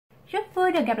Rất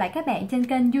vui được gặp lại các bạn trên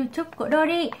kênh YouTube của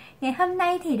Dory. Ngày hôm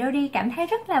nay thì Dory cảm thấy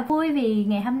rất là vui vì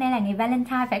ngày hôm nay là ngày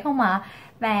Valentine phải không ạ?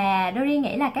 Và Dory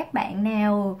nghĩ là các bạn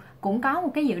nào cũng có một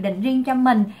cái dự định riêng cho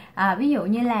mình. Ví dụ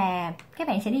như là các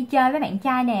bạn sẽ đi chơi với bạn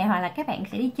trai nè, hoặc là các bạn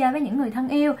sẽ đi chơi với những người thân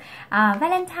yêu.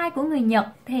 Valentine của người Nhật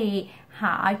thì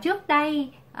họ trước đây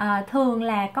thường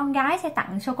là con gái sẽ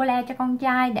tặng sô-cô-la cho con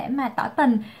trai để mà tỏ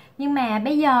tình. Nhưng mà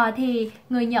bây giờ thì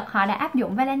người Nhật họ đã áp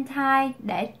dụng Valentine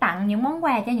để tặng những món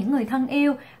quà cho những người thân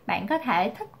yêu. Bạn có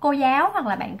thể thích cô giáo, hoặc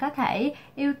là bạn có thể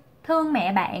yêu thương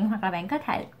mẹ bạn, hoặc là bạn có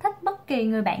thể thích bất kỳ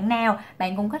người bạn nào,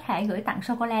 bạn cũng có thể gửi tặng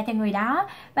sô-cô-la cho người đó.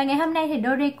 Và ngày hôm nay thì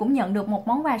Dory cũng nhận được một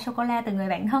món quà sô-cô-la từ người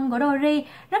bạn thân của Dory,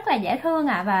 rất là dễ thương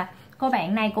ạ. Và cô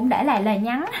bạn này cũng để lại lời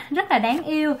nhắn rất là đáng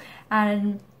yêu.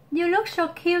 You look so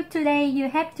cute today, you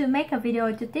have to make a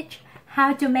video to teach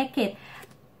how to make it.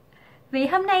 Vì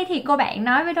hôm nay thì cô bạn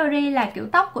nói với Dory là kiểu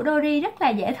tóc của Dory rất là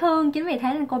dễ thương, chính vì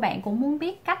thế nên cô bạn cũng muốn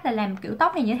biết cách là làm kiểu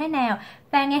tóc này như thế nào.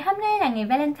 Và ngày hôm nay là ngày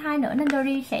Valentine nữa nên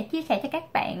Dory sẽ chia sẻ cho các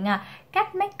bạn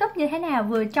cách make up như thế nào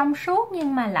vừa trong suốt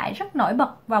nhưng mà lại rất nổi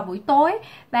bật vào buổi tối,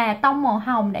 và tông màu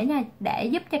hồng để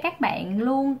giúp cho các bạn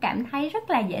luôn cảm thấy rất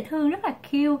là dễ thương, rất là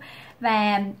cute.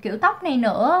 Và kiểu tóc này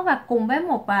nữa, và cùng với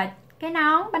một cái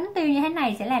nón bánh tiêu như thế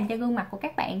này sẽ làm cho gương mặt của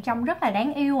các bạn trông rất là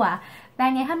đáng yêu ạ. Và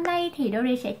ngày hôm nay thì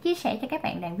Dory sẽ chia sẻ cho các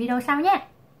bạn đoạn video sau nha.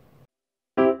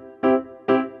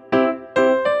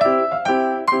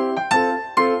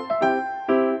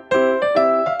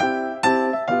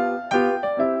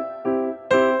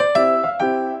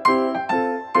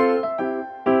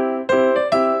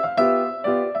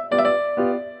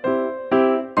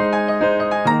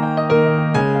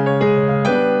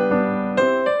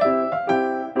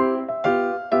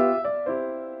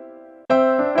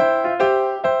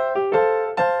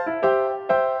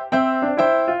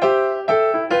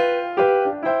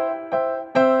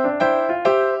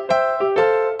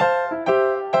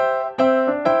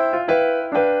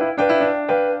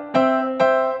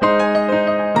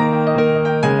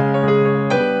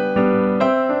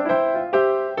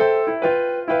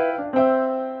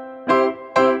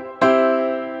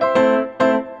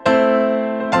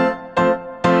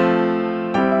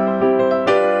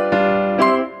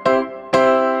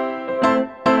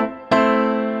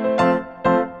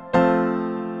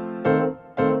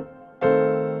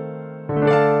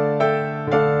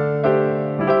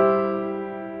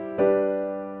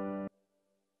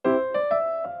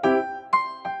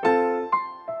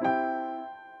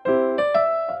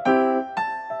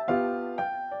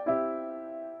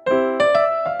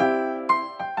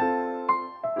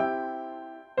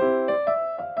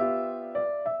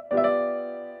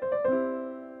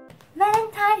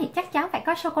 Valentine thì chắc chắn phải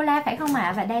có sô-cô-la phải không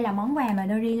ạ? Và đây là món quà mà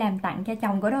Dory làm tặng cho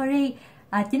chồng của Dory.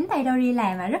 Chính tay Dory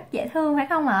làm mà rất dễ thương phải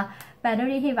không ạ? Và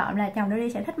Dory hy vọng là chồng Dory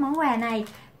sẽ thích món quà này.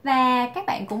 Và các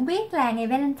bạn cũng biết là ngày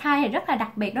Valentine thì rất là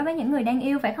đặc biệt đối với những người đang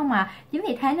yêu phải không ạ? Chính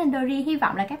vì thế nên Dory hy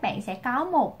vọng là các bạn sẽ có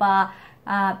một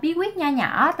bí quyết nho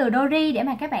nhỏ từ Dory để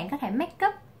mà các bạn có thể make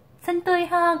up xinh tươi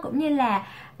hơn, cũng như là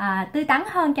tươi tắn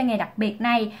hơn cho ngày đặc biệt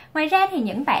này. Ngoài ra thì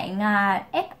những bạn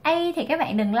FA thì các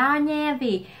bạn đừng lo nha,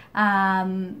 vì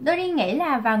Dory nghĩ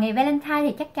là vào ngày Valentine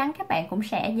thì chắc chắn các bạn cũng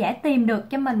sẽ dễ tìm được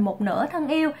cho mình một nửa thân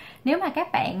yêu. Nếu mà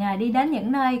các bạn đi đến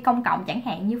những nơi công cộng chẳng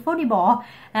hạn như phố đi bộ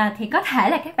thì có thể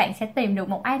là các bạn sẽ tìm được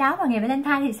một ai đó vào ngày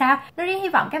Valentine thì sao. Dory hy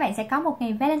vọng các bạn sẽ có một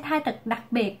ngày Valentine thật đặc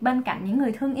biệt bên cạnh những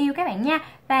người thương yêu các bạn nha.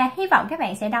 Và hy vọng các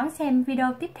bạn sẽ đón xem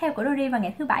video tiếp theo của Dory vào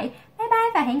ngày thứ Bảy. Bye bye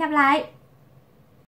và hẹn gặp lại.